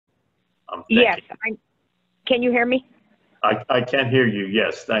I'm Yes, thinking. can you hear me? I can hear you.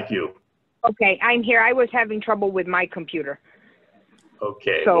 Yes, thank you. Okay, I'm here. I was having trouble with my computer.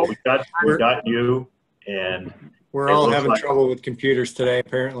 Okay, So, well, we got you, and We're it all looks having like trouble with computers today,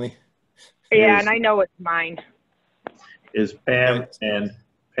 apparently. yeah, is and I know it's mine. is Pam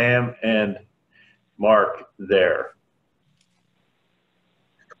and Mark there?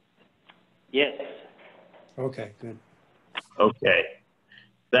 Yes. Okay, good. Okay,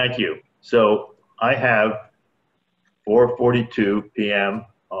 thank you. So I have 4:42 p.m.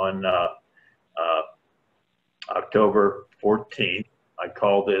 on October 14th. I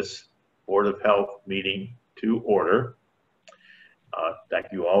call this Board of Health meeting to order. Thank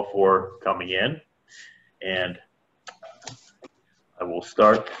you all for coming in, and I will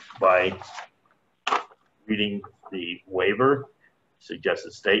start by reading the waiver,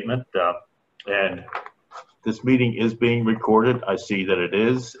 suggested statement, and this meeting is being recorded. I see that it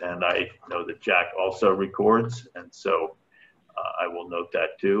is, and I know that Jack also records, and so I will note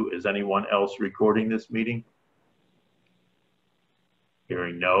that too. Is anyone else recording this meeting?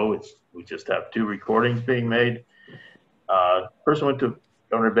 Hearing no, we just have 2 recordings being made. Pursuant to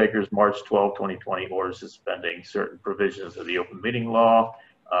Governor Baker's March 12, 2020 order suspending certain provisions of the open meeting law,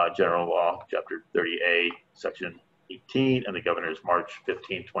 general law, chapter 30A, section 18, and the governor's March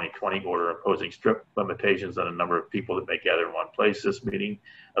 15, 2020 order imposing strict limitations on the number of people that may gather in one place. This meeting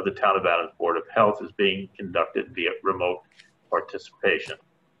of the Town of Adams Board of Health is being conducted via remote participation.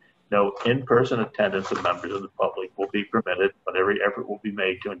 No in-person attendance of members of the public will be permitted, but every effort will be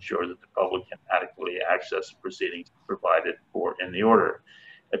made to ensure that the public can adequately access the proceedings provided for in the order.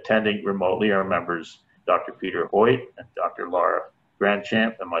 Attending remotely are members Dr. Peter Hoyt and Dr. Laura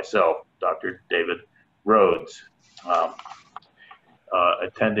Grandchamp, and myself, Dr. David Rhodes.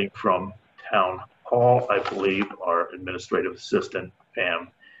 Attending from Town Hall, I believe, are Administrative Assistant Pam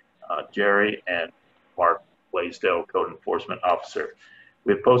Jerry and Mark Blaisdell, Code Enforcement Officer.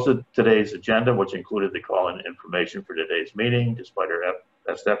 We have posted today's agenda, which included the call-in information for today's meeting. Despite our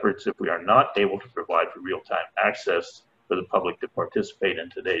best efforts, if we are not able to provide for real-time access for the public to participate in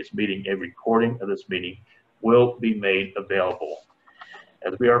today's meeting, a recording of this meeting will be made available.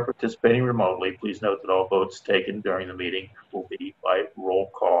 As we are participating remotely, please note that all votes taken during the meeting will be by roll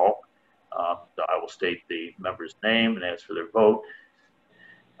call. I will state the member's name and ask for their vote.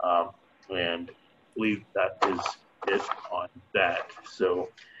 And I believe that is it on that. So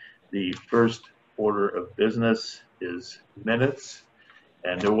the first order of business is minutes,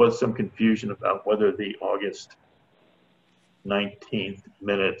 and there was some confusion about whether the August 19th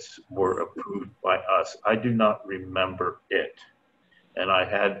minutes were approved by us. I do not remember it, and I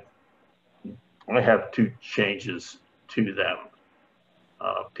have 2 changes to them.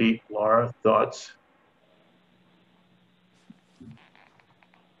 Pete, Laura, thoughts?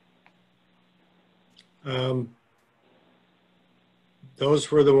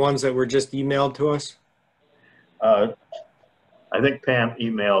 Those were the ones that were just emailed to us? I think Pam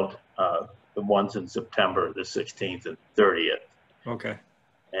emailed the ones in September, the 16th and 30th. Okay.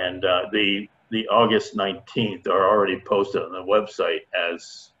 And the August 19th are already posted on the website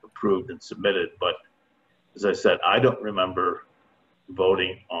as approved and submitted. But as I said, I don't remember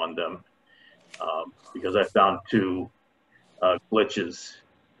voting on them because I found 2 glitches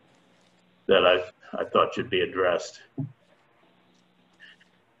that I thought should be addressed.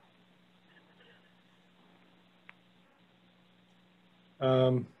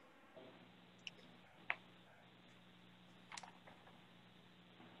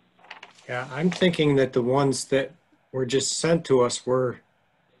 Yeah, I'm thinking that the ones that were just sent to us were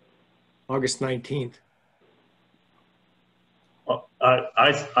August 19th.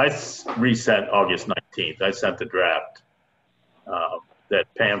 I resent August 19th. I sent the draft that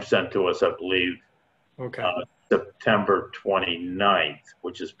Pam sent to us, I believe, Okay. September 29th,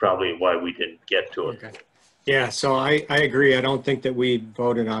 which is probably why we didn't get to it. Okay. Yeah, so I agree. I don't think that we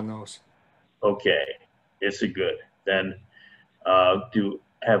voted on those. Okay, it's a good. Then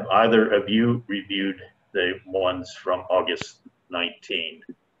have either of you reviewed the ones from August 19?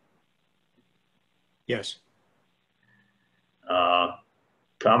 Yes.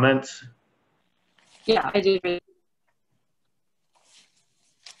 Comments? Yeah, I did.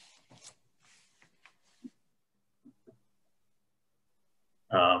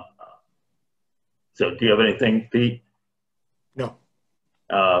 So do you have anything, Pete? No.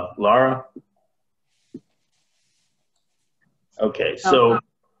 Laura? Okay, so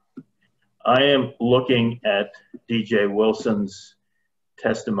I am looking at DJ Wilson's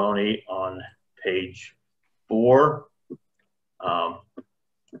testimony on page 4. I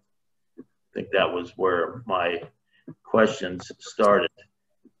think that was where my questions started.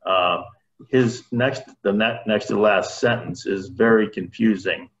 next to the last sentence is very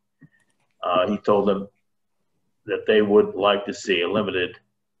confusing. He told them that they would like to see a limited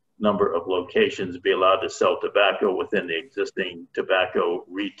number of locations be allowed to sell tobacco within the existing tobacco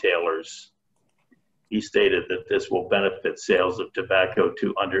retailers. He stated that this will benefit sales of tobacco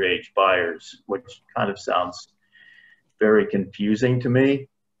to underage buyers, which kind of sounds very confusing to me.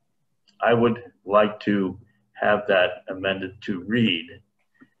 I would like to have that amended to read.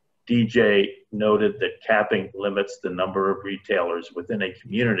 DJ noted that capping limits the number of retailers within a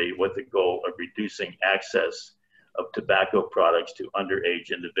community with the goal of reducing access of tobacco products to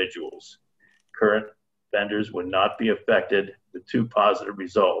underage individuals. Current vendors would not be affected with two positive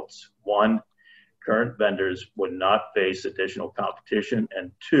results. One, current vendors would not face additional competition,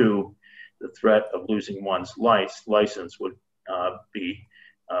 and two, the threat of losing one's license would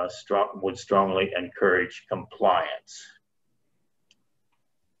strongly encourage compliance.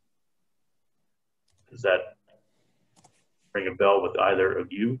 Does that ring a bell with either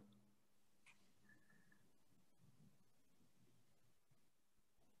of you?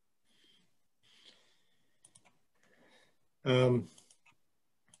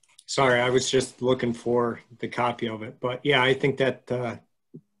 Sorry, I was just looking for the copy of it, but yeah, I think that And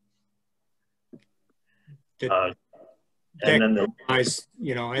then I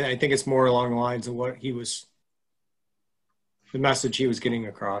think it's more along the lines of what the message he was getting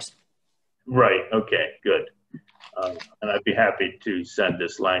across. Right, okay, good. And I'd be happy to send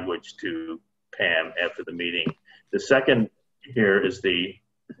this language to Pam after the meeting. The second here is the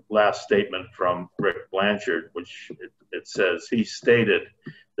last statement from Rick Blanchard, which it says, he stated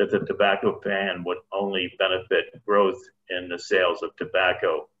that the tobacco ban would only benefit growth in the sales of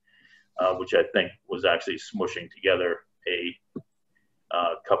tobacco, which I think was actually smushing together a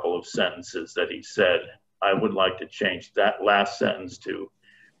couple of sentences that he said. I would like to change that last sentence to,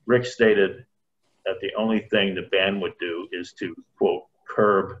 Rick stated that the only thing the ban would do is to, quote,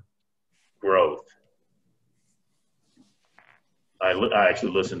 curb growth. I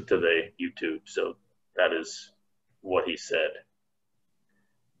actually listened to the YouTube, so that is what he said.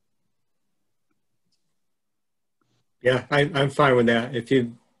 Yeah, I'm fine with that. If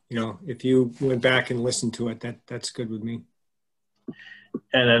you went back and listened to it, that's good with me.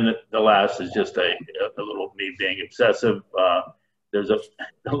 And then the last is just a little me being obsessive. The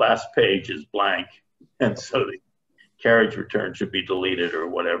last page is blank, and so the carriage return should be deleted or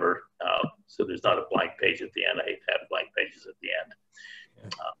whatever. So there's not a blank page at the end. I hate to have blank pages at the end.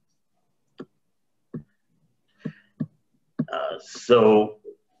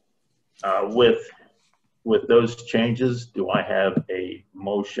 With those changes, do I have a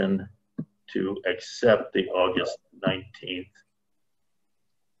motion to accept the August 19th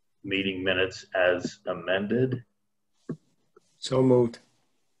meeting minutes as amended? So moved.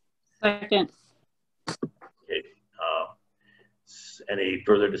 Second. Okay. Any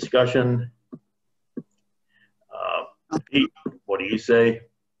further discussion? Pete, what do you say?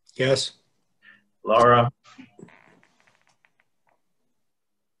 Yes. Laura?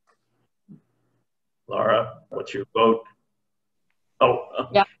 Laura, what's your vote? Oh,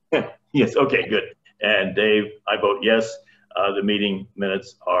 yeah. Yes, okay, good. And Dave, I vote yes. The meeting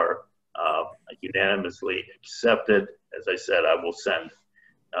minutes are unanimously accepted. As I said, I will send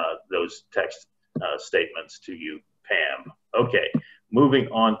those text statements to you, Pam. Okay, moving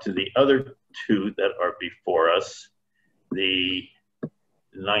on to the other two that are before us. The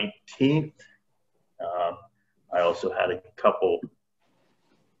 19th, I also had a couple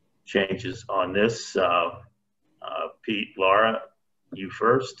changes on this. Pete, Laura, you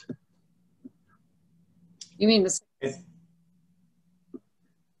first. You mean this?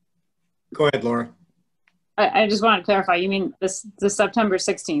 Go ahead, Laura. I just want to clarify. You mean the September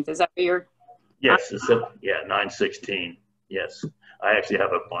 16th? Is that what you're? Yes, yeah, 9/16. Yes, I actually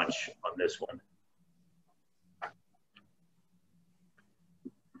have a bunch on this one.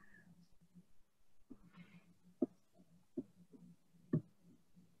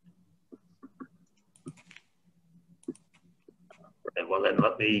 And well, then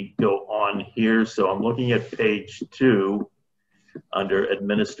let me go on here. So I'm looking at page 2 under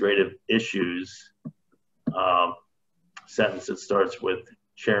administrative issues. Sentence that starts with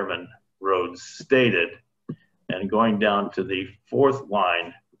Chairman Rhodes stated, and going down to the 4th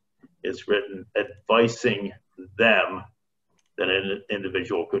line is written advising them that an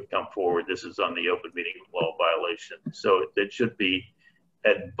individual could come forward. This is on the open meeting law violation. So it should be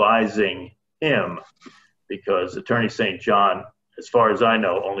advising him, because Attorney St. John, as far as I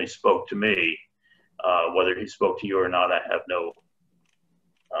know, only spoke to me. Whether he spoke to you or not, I have no.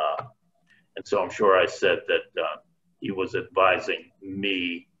 And so I'm sure I said that he was advising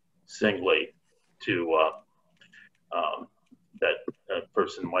me singly to that a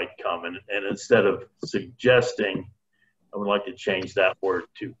person might come. And instead of suggesting, I would like to change that word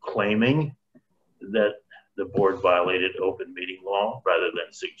to claiming that the board violated open meeting law rather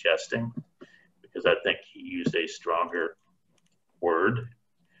than suggesting, because I think he used a stronger word.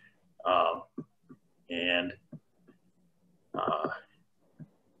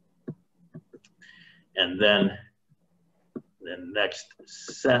 And then the next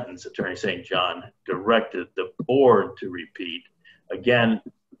sentence, Attorney St. John directed the board to repeat. Again,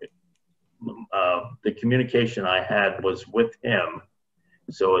 the communication I had was with him.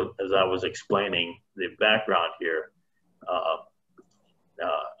 So as I was explaining the background here,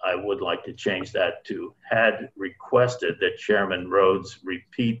 I would like to change that to had requested that Chairman Rhodes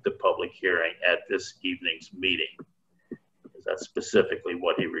repeat the public hearing at this evening's meeting. That's specifically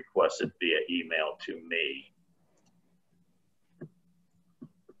what he requested via email to me.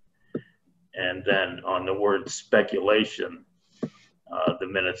 And then on the word speculation, the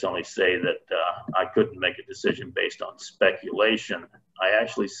minutes only say that I couldn't make a decision based on speculation. I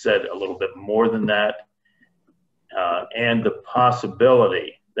actually said a little bit more than that, and the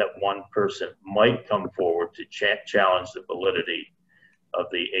possibility that one person might come forward to challenge the validity of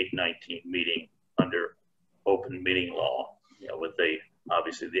the 8/19 meeting under open meeting law. You know, with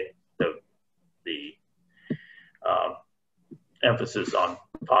obviously the emphasis on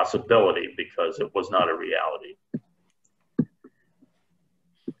possibility, because it was not a reality.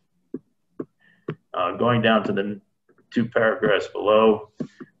 Going down to the 2 paragraphs below,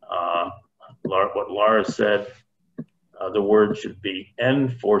 what Laura said, the word should be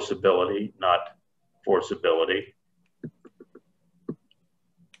enforceability, not forceability.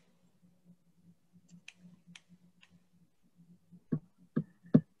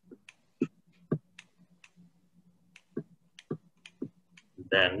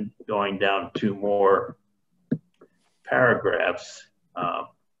 Then going down 2 more paragraphs,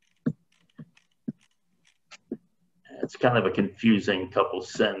 it's kind of a confusing couple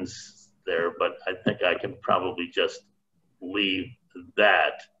sentences there, but I think I can probably just leave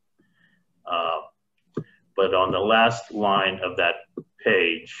that. But on the last line of that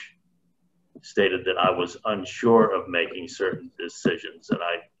page, stated that I was unsure of making certain decisions, and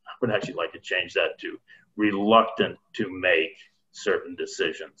I would actually like to change that to reluctant to make certain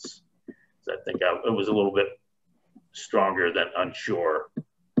decisions. So I think it was a little bit stronger than unsure.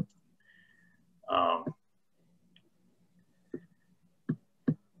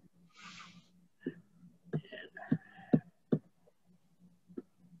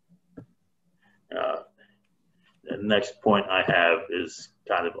 The next point I have is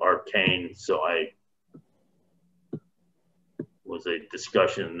kind of arcane, so was a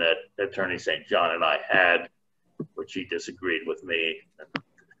discussion that Attorney St. John and I had, which he disagreed with me,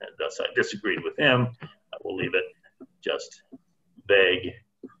 and thus I disagreed with him. I will leave it just vague.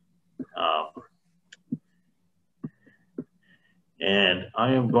 And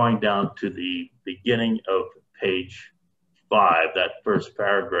I am going down to the beginning of page 5, that first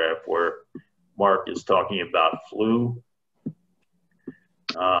paragraph where Mark is talking about flu.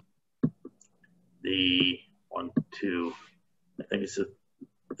 The 1, 2, I think it's the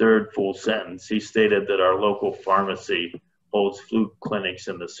 3rd full sentence. He stated that our local pharmacy holds flu clinics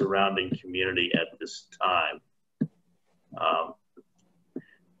in the surrounding community at this time.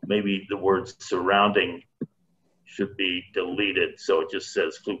 Maybe the words surrounding should be deleted, so it just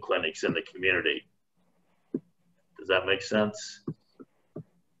says flu clinics in the community. Does that make sense?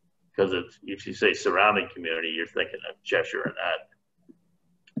 Because if you say surrounding community, you're thinking of Cheshire and that.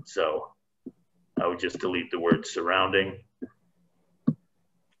 So I would just delete the word surrounding.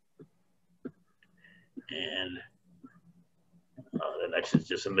 And the next is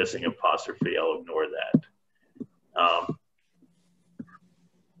just a missing apostrophe. I'll ignore that.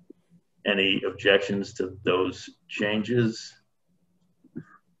 Any objections to those changes?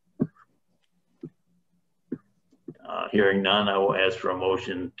 Hearing none, I will ask for a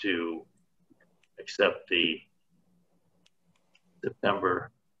motion to accept the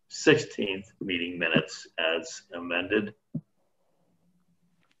September 16th meeting minutes as amended.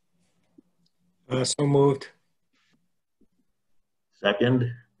 So moved.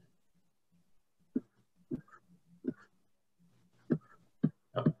 Second.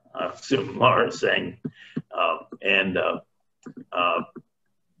 I assume Laura's saying,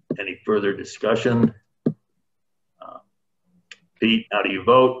 any further discussion? Pete, how do you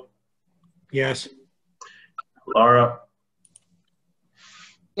vote? Yes. Laura?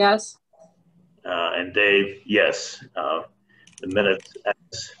 Yes. And Dave, yes. The minutes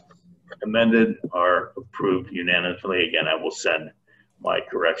as amended are approved unanimously. Again, I will send my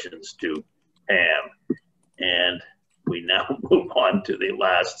corrections to Pam. And we now move on to the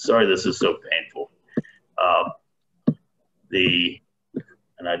last, sorry, this is so painful.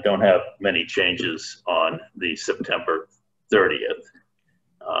 And I don't have many changes on the September 30th.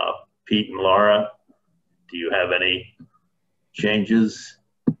 Pete and Laura, do you have any changes?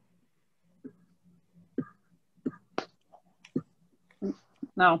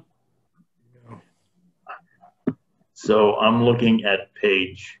 No. So I'm looking at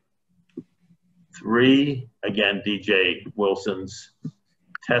page 3, again, DJ Wilson's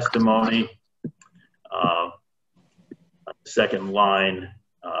testimony. Second line,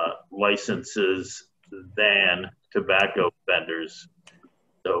 licenses than tobacco vendors.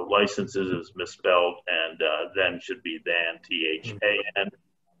 So licenses is misspelled, and then should be than, THAN.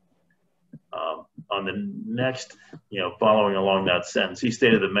 On the next, following along that sentence, he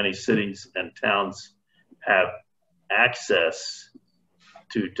stated that many cities and towns have access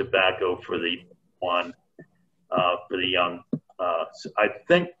to tobacco for the young. So I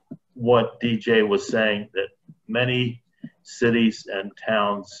think what DJ was saying, that many cities and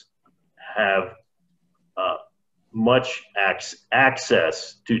towns have much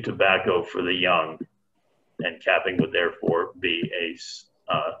access to tobacco for the young, and capping would therefore be a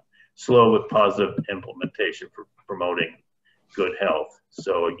slow but positive implementation for promoting good health.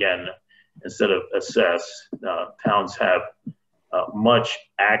 So again, instead of assess, towns have much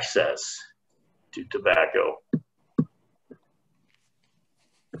access to tobacco.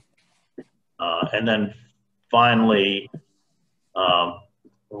 And then finally,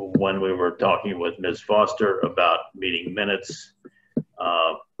 when we were talking with Ms. Foster about meeting minutes,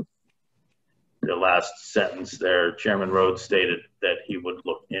 the last sentence there, Chairman Rhodes stated that he would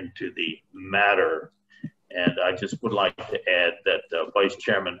look into the matter. And I just would like to add that Vice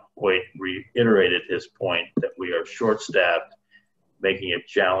Chairman Hoyt reiterated his point that we are short-staffed, making it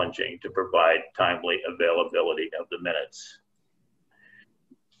challenging to provide timely availability of the minutes.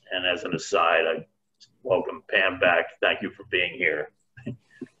 And as an aside, I welcome Pam back. Thank you for being here.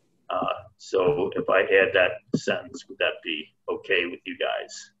 So if I add that sentence, would that be okay with you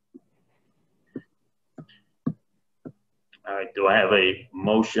guys? All right, do I have a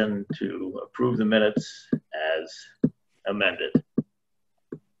motion to approve the minutes as amended?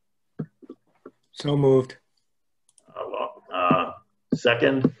 So moved.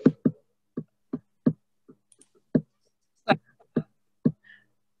 Second?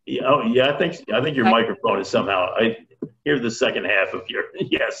 Yeah, oh, yeah, I think your microphone is somehow, I hear the second half of your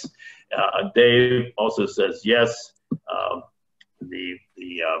yes. Dave also says yes. The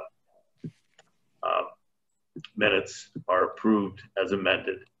minutes are approved as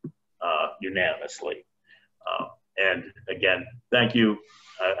amended unanimously. And again, thank you.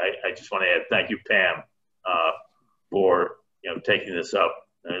 I just want to add thank you, Pam, for taking this up.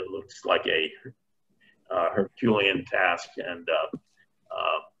 It looks like a Herculean task, and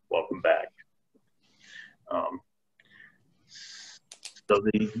welcome back. So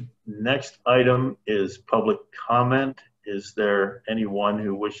the next item is public comment. Is there anyone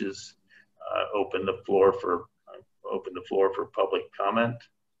who wishes open the floor for public comment?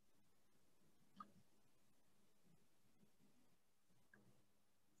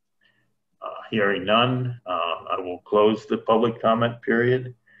 Hearing none, I will close the public comment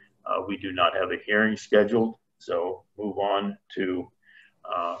period. We do not have a hearing scheduled, so move on to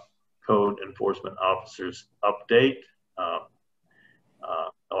Code Enforcement Officer's update.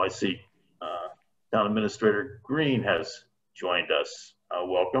 I see Town Administrator Green has joined us.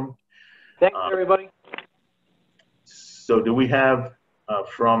 Welcome. Thanks, everybody. So do we have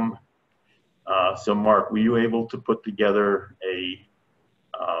so Mark, were you able to put together a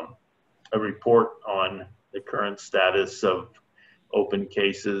report on the current status of open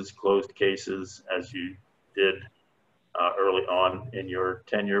cases, closed cases, as you did early on in your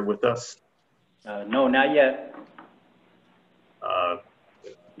tenure with us? No, not yet.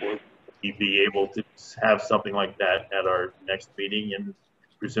 Will you be able to have something like that at our next meeting in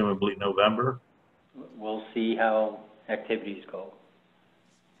presumably November? We'll see how activities go.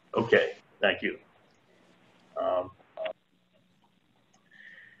 Okay, thank you.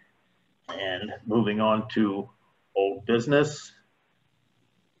 And moving on to old business.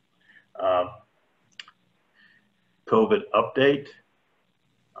 COVID update.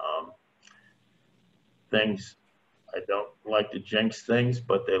 Things, I don't like to jinx things,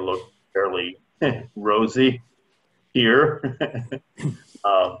 but they look fairly rosy here.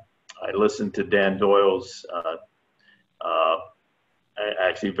 I listened to Dan Doyle's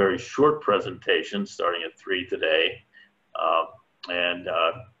actually very short presentation starting at 3 today. And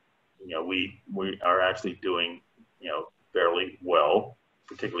we are actually doing, fairly well,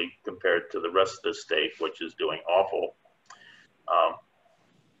 particularly compared to the rest of the state, which is doing awful.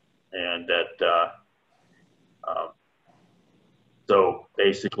 And that, so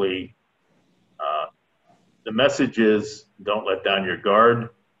basically, the message is don't let down your guard.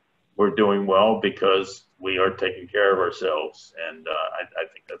 We're doing well because we are taking care of ourselves. And I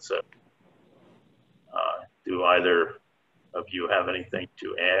think that's it. Do either of you have anything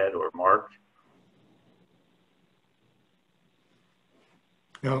to add, or Mark?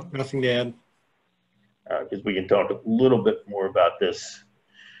 No, nothing to add. Because we can talk a little bit more about this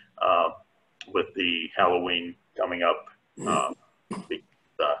with the Halloween coming up. I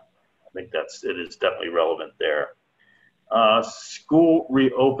think it is definitely relevant there. School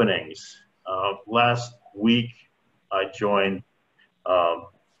reopenings. Last week, I joined a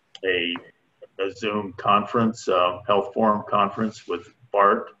Zoom conference, health forum conference with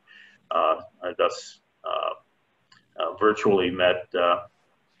Bart. I thus virtually met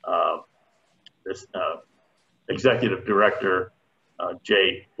this executive director,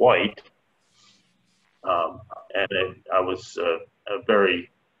 Jay White, and I was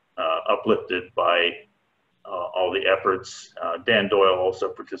very uplifted by all the efforts. Dan Doyle also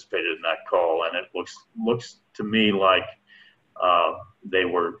participated in that call, and it looks to me like they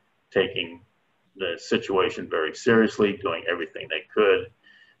were taking the situation very seriously, doing everything they could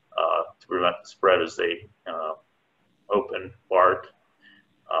to prevent the spread as they open BART.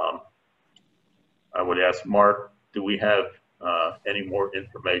 I would ask Mark, do we have any more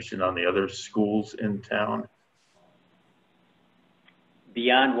information on the other schools in town?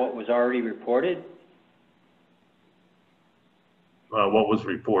 Beyond what was already reported? What was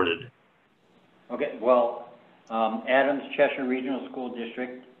reported? Okay, well, Adams Cheshire Regional School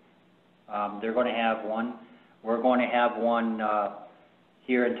District, they're going to have one. We're going to have one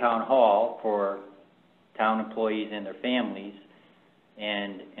here in Town Hall for town employees and their families.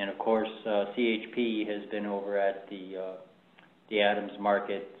 And of course, CHP has been over at the Adams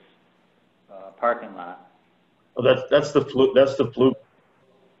Market parking lot. Well, that's the flu. That's the flu.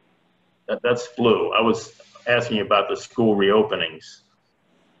 That's flu. I was asking about the school reopenings,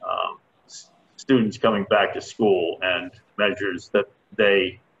 students coming back to school and measures that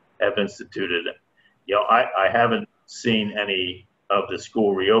they have instituted. You know, I haven't seen any of the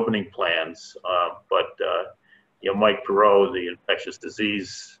school reopening plans, but you know, Mike Perot, the infectious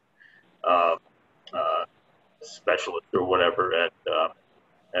disease specialist or whatever at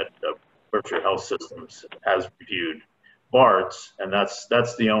Berkshire Health Systems, has reviewed BART's, and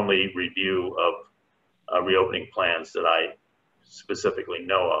that's the only review of reopening plans that I specifically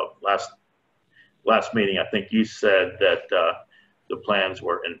know of. Last meeting, I think you said that the plans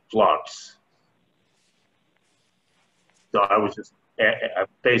were in flux. So I was just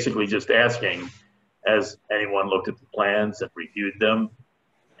basically just asking, has anyone looked at the plans and reviewed them?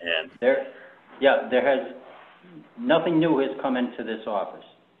 And there has nothing new has come into this office.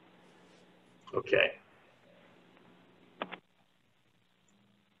 okay.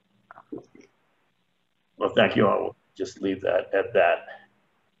 Well, thank you. I will just leave that at that.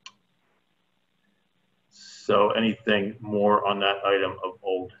 So anything more on that item of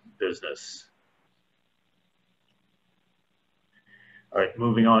old business? All right,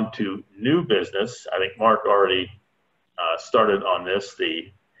 moving on to new business. I think Mark already started on this,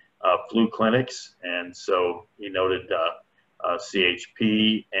 the flu clinics. And so he noted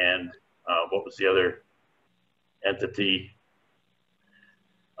CHP and what was the other entity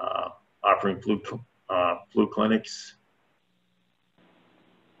offering flu clinics?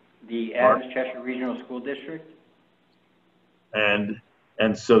 The Adams Cheshire Regional School District.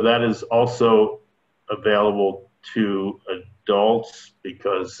 And so that is also available to adults,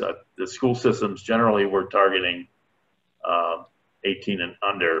 because the school systems generally were targeting 18 and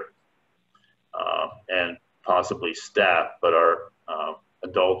under and possibly staff, but are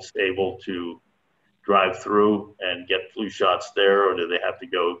adults able to drive through and get flu shots there, or do they have to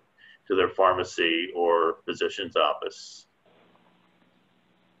go to their pharmacy or physician's office?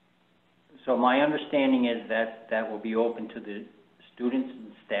 So my understanding is that that will be open to the students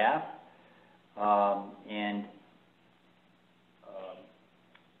and staff, and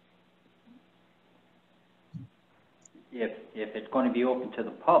if it's going to be open to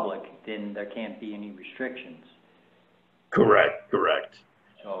the public, then there can't be any restrictions. Correct.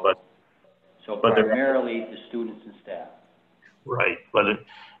 So but primarily the students and staff. Right, but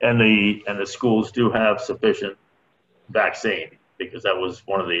the schools do have sufficient vaccine, because that was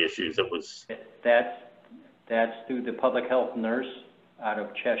one of the issues that was. That's through the public health nurse out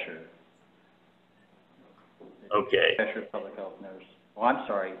of Cheshire. Okay. Cheshire public health nurse. Oh, I'm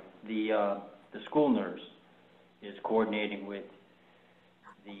sorry, the school nurse is coordinating with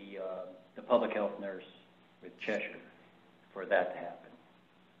the public health nurse with Cheshire for that to happen.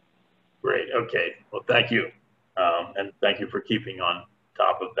 Great. Okay. Well, thank you. And thank you for keeping on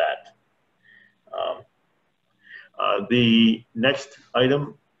top of that. The next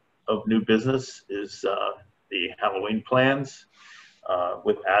item of new business is the Halloween plans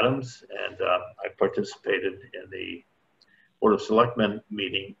with Adams. And I participated in the Board of Selectmen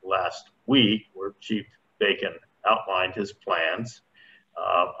meeting last week where Chief Bacon outlined his plans.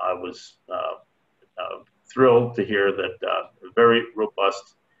 I was thrilled to hear that very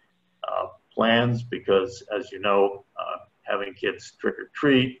robust plans because, as you know, having kids trick or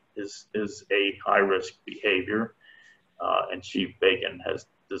treat is a high risk behavior. And Chief Bacon has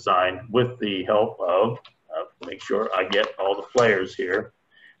designed, with the help of, make sure I get all the players here,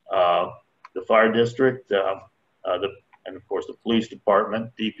 the fire district, and of course the police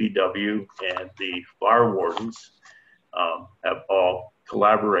department, DPW, and the fire wardens have all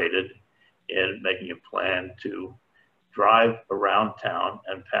collaborated in making a plan to drive around town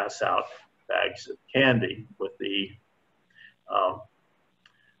and pass out bags of candy with the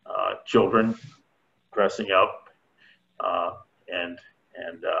children dressing up,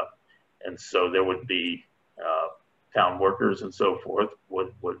 and so there would be town workers and so forth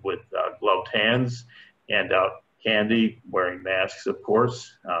with gloved hands, hand out candy, wearing masks, of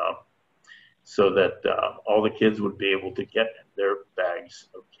course, so that all the kids would be able to get their bags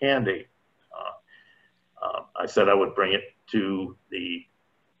of candy. I said I would bring it to the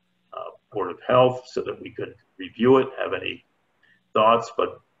Board of Health so that we could review it, have any thoughts,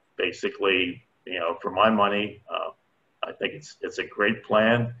 but basically, you know, for my money, I think it's a great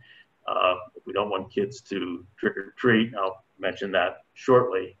plan. If we don't want kids to trick or treat, I'll mention that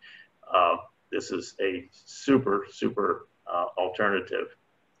shortly. This is a super alternative.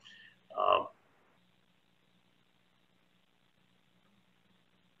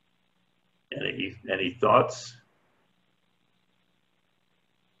 Any thoughts?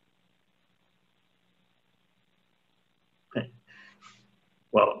 Okay.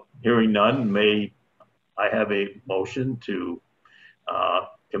 Well, hearing none, may I have a motion to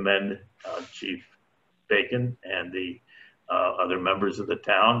commend Chief Bacon and the other members of the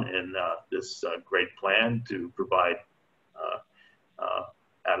town in this great plan to provide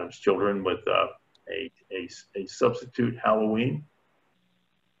Adams children with a substitute Halloween.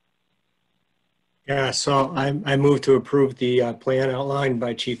 Yeah, so I move to approve the plan outlined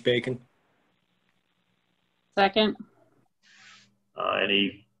by Chief Bacon. Second.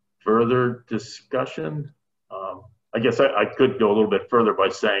 Any further discussion? I guess I could go a little bit further by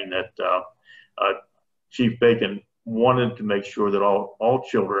saying that Chief Bacon wanted to make sure that all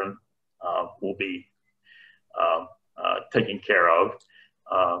children will be taken care of.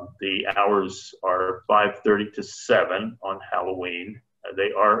 The hours are 5:30 to 7 on Halloween.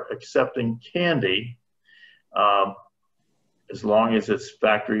 They are accepting candy as long as it's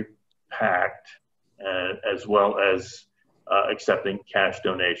factory packed, as well as accepting cash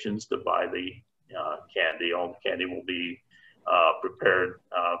donations to buy the candy. All the candy will be prepared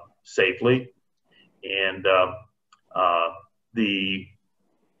safely, and the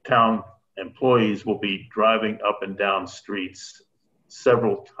town employees will be driving up and down streets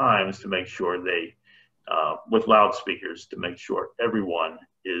several times to make sure they, with loudspeakers, to make sure everyone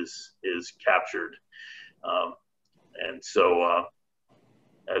is captured. And so,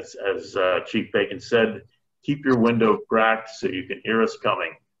 as Chief Bacon said, keep your window cracked so you can hear us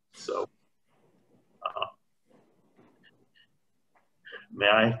coming. So, may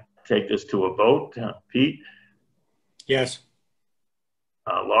I take this to a vote? Pete? Yes.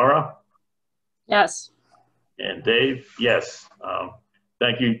 Laura? Yes. And Dave? Yes.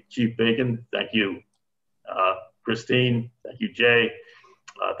 Thank you, Chief Bacon. Thank you, Christine. Thank you, Jay.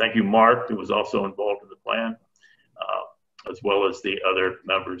 Thank you, Mark, who was also involved in the plan, as well as the other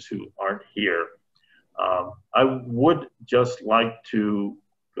members who aren't here. I would just like to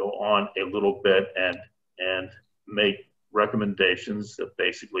go on a little bit and make recommendations that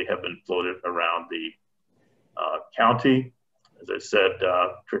basically have been floated around the county. As I said,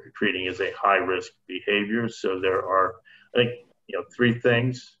 trick-or-treating is a high-risk behavior, so there are, I think, three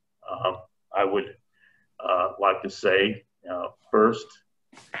things I would like to say. First,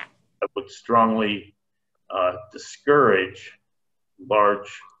 I would strongly discourage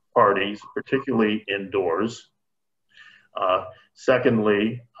large parties, particularly indoors.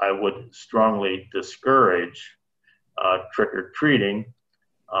 Secondly, I would strongly discourage trick-or-treating,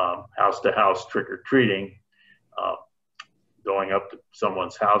 house-to-house trick-or-treating, going up to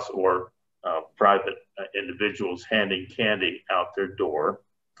someone's house or private individuals handing candy out their door.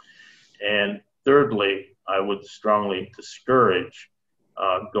 And thirdly, I would strongly discourage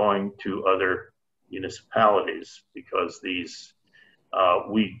going to other municipalities, because these,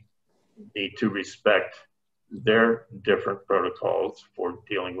 we need to respect their different protocols for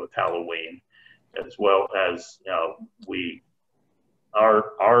dealing with Halloween, as well as,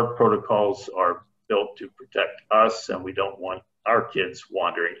 our protocols are built to protect us, and we don't want our kids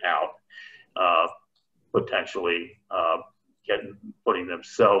wandering out, potentially putting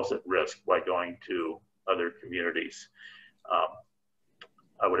themselves at risk by going to other communities.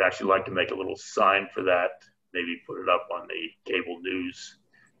 I would actually like to make a little sign for that, maybe put it up on the cable news,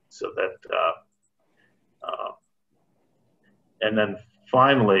 so that, and then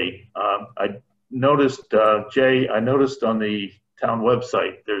finally, I noticed, Jay, I noticed on the town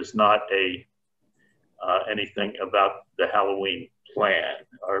website, there's not anything about the Halloween plan.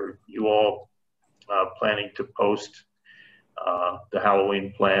 Are you all planning to post the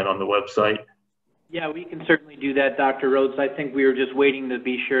Halloween plan on the website? Yeah, we can certainly do that, Dr. Rhodes. I think we were just waiting to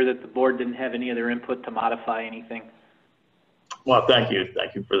be sure that the board didn't have any other input to modify anything. Well, thank you.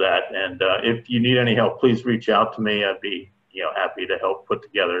 Thank you for that. And if you need any help, please reach out to me. I'd be, happy to help put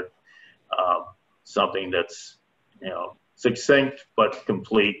together something that's, succinct but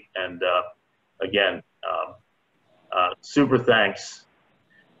complete. And again, super thanks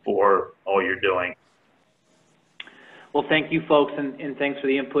for all you're doing. Well, thank you, folks, and thanks for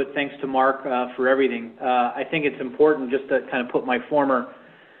the input. Thanks to Mark for everything. I think it's important, just to kind of put my former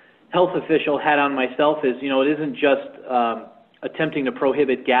health official hat on myself, is, it isn't just attempting to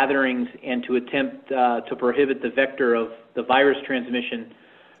prohibit gatherings and to attempt to prohibit the vector of the virus transmission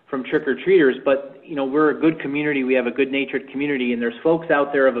from trick-or-treaters, but, we're a good community. We have a good-natured community, and there's folks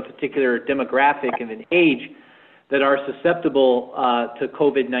out there of a particular demographic and an age that are susceptible to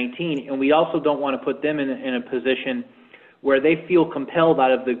COVID-19, and we also don't want to put them in a position where they feel compelled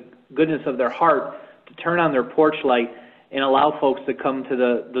out of the goodness of their heart to turn on their porch light and allow folks to come to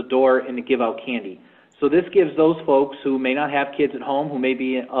the door and to give out candy. So this gives those folks who may not have kids at home, who may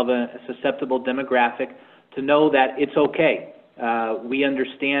be of a susceptible demographic, to know that it's okay. We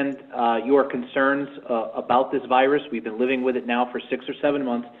understand your concerns about this virus. We've been living with it now for 6 or 7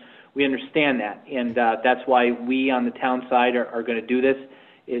 months. We understand that, and that's why we on the town side are going to do this.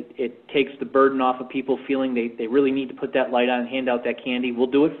 It takes the burden off of people feeling they really need to put that light on and hand out that candy. We'll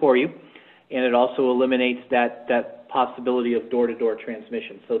do it for you, and it also eliminates that possibility of door-to-door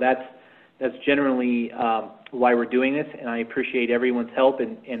transmission. So that's generally why we're doing this, and I appreciate everyone's help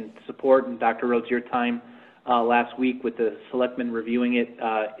and support, and Dr. Rhodes, your time last week with the selectmen reviewing it.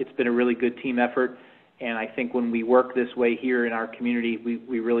 It's been a really good team effort. And I think when we work this way here in our community,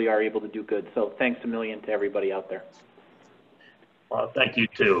 we really are able to do good. So thanks a million to everybody out there. Well, thank you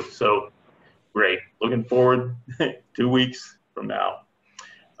too. So great. Looking forward 2 weeks from now.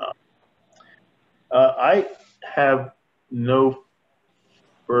 I have no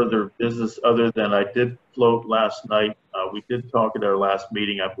further business other than I did float last night. We did talk at our last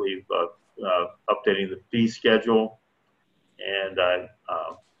meeting, I believe, updating the fee schedule. And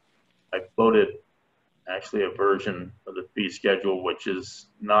I floated actually a version of the fee schedule, which is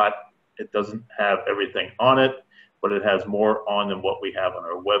not, it doesn't have everything on it, but it has more on than what we have on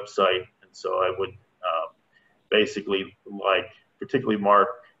our website. And so I would basically like, particularly Mark,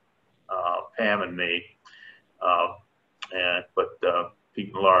 Pam and me, but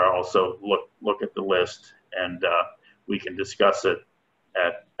Pete and Laura also look at the list, and we can discuss it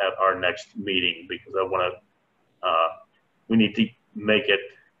at our next meeting, because I want to, we need to make it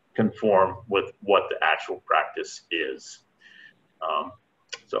conform with what the actual practice is.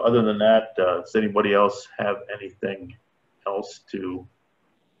 So other than that, does anybody else have anything else to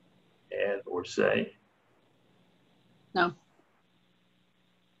add or say? No.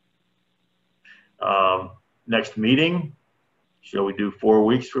 Next meeting, shall we do 4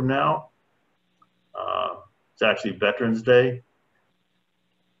 weeks from now? It's actually Veterans Day.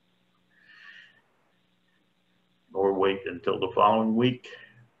 Or wait until the following week?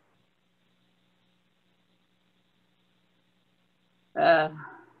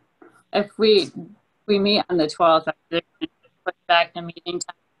 If we meet on the 12th, I think we put back the meeting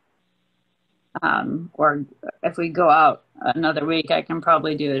time. Or if we go out another week, I can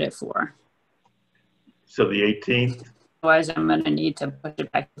probably do it at 4. So the 18th? Otherwise, I'm going to need to push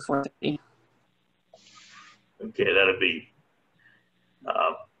it back to 4:30. Okay, that'd be,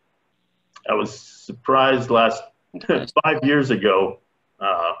 I was surprised 5 years ago,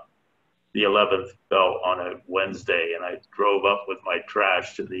 the 11th fell on a Wednesday, and I drove up with my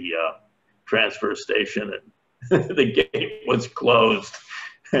trash to the transfer station, and the gate was closed.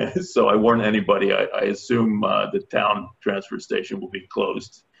 So I warned anybody, I assume the town transfer station will be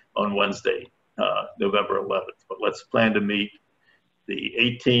closed on Wednesday November 11th. But let's plan to meet the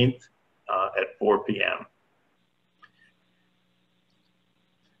 18th at 4 p.m.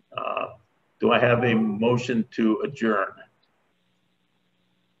 Do I have a motion to adjourn?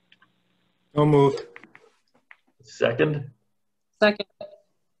 So moved. Second? Second.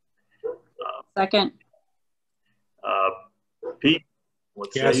 Second. Pete,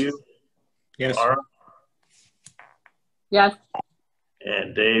 what say Yes. you? Yes. Laura? Yes.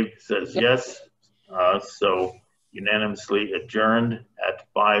 And Dave says yes. So unanimously adjourned at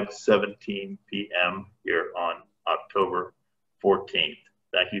 5:17 p.m. here on October 14th.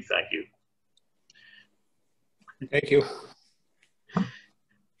 Thank you. Thank you. Thank you.